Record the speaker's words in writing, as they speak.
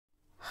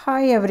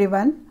Hi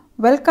everyone,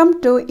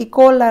 welcome to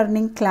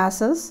Eco-Learning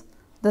classes.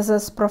 This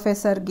is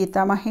Professor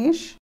Geeta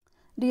Mahesh.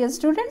 Dear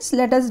students,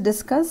 let us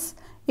discuss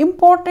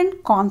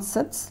important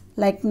concepts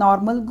like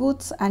normal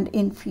goods and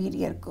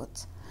inferior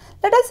goods.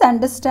 Let us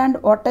understand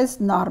what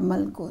is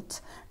normal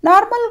goods.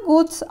 Normal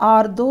goods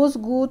are those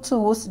goods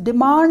whose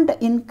demand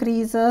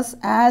increases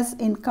as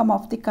income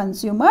of the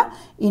consumer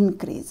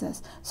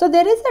increases. So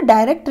there is a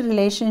direct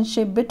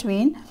relationship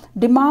between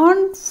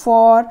demand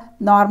for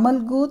normal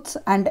goods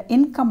and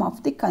income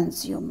of the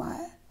consumer.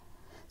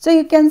 So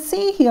you can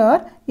see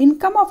here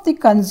income of the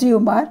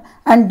consumer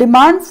and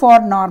demand for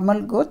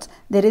normal goods,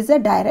 there is a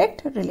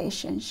direct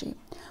relationship.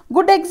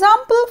 Good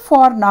example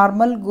for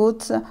normal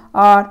goods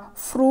are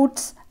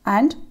fruits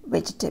and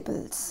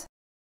vegetables.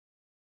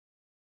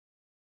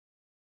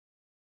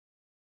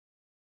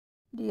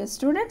 Dear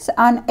students,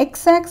 on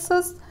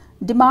x-axis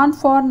demand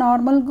for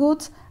normal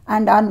goods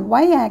and on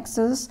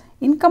y-axis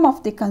income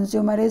of the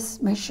consumer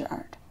is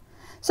measured.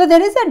 So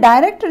there is a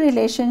direct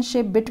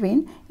relationship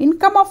between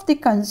income of the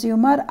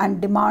consumer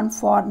and demand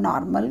for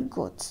normal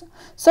goods.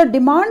 So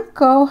demand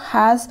curve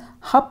has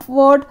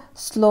upward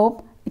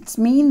slope. It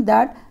means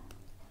that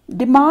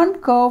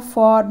demand curve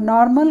for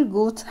normal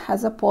goods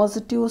has a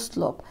positive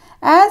slope.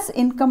 As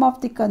income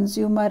of the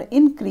consumer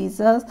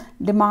increases,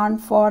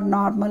 demand for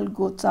normal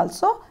goods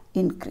also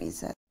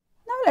increases.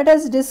 Now let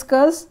us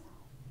discuss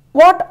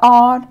what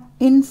are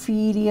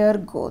inferior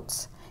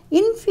goods.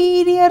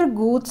 Inferior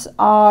goods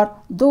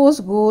are those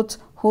goods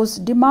whose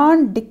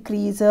demand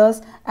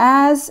decreases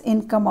as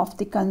income of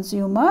the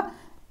consumer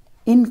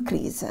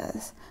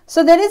increases.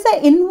 So there is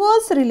an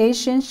inverse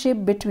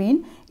relationship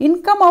between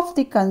income of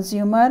the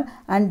consumer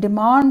and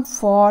demand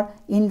for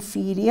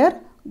inferior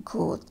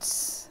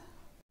goods.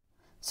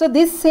 So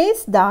this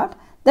says that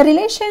the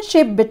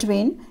relationship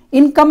between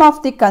income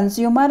of the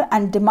consumer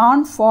and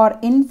demand for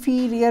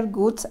inferior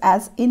goods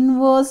as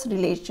inverse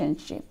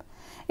relationship.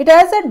 It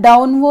has a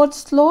downward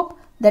slope,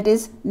 that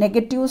is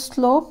negative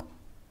slope.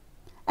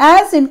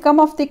 As income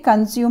of the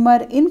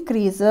consumer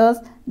increases,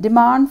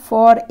 demand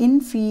for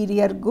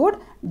inferior good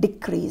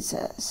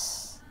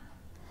decreases.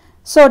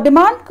 So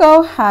demand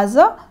curve has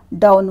a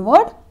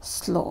downward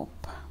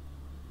slope.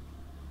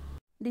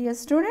 Dear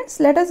students,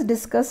 let us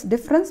discuss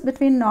difference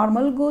between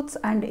normal goods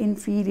and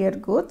inferior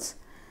goods.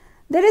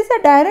 There is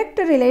a direct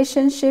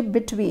relationship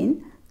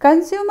between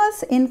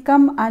consumers'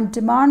 income and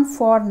demand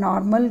for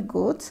normal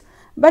goods,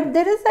 but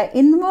there is an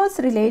inverse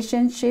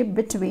relationship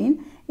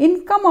between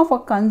income of a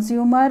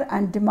consumer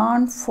and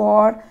demand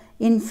for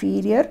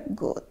inferior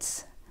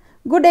goods.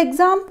 Good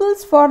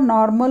examples for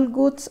normal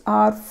goods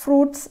are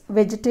fruits,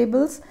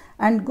 vegetables,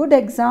 and good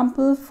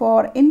example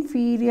for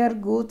inferior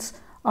goods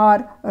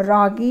are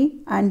ragi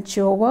and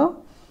jowar.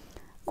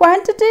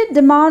 Quantity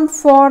demand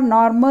for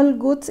normal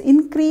goods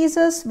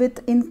increases with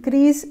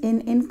increase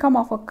in income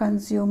of a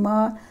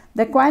consumer.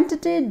 The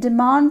quantity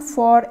demand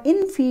for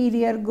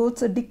inferior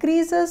goods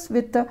decreases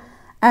with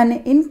an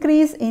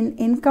increase in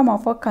income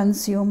of a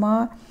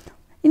consumer.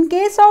 In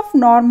case of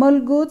normal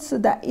goods,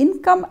 the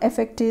income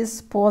effect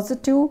is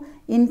positive.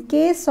 In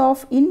case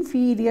of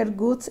inferior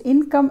goods,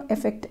 income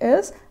effect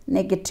is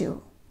negative.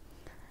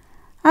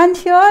 And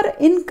here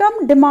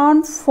income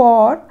demand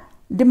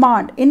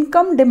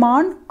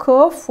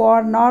curve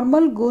for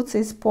normal goods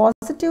is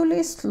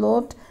positively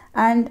sloped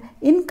and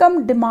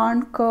income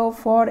demand curve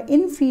for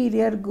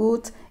inferior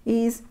goods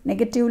is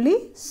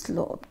negatively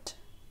sloped.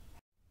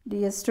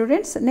 Dear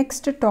students,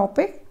 next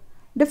topic,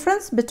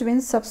 difference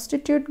between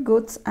substitute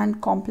goods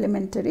and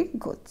complementary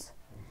goods.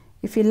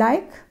 If you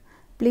like,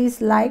 please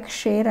like,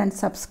 share and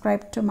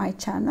subscribe to my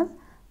channel.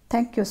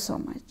 Thank you so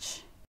much.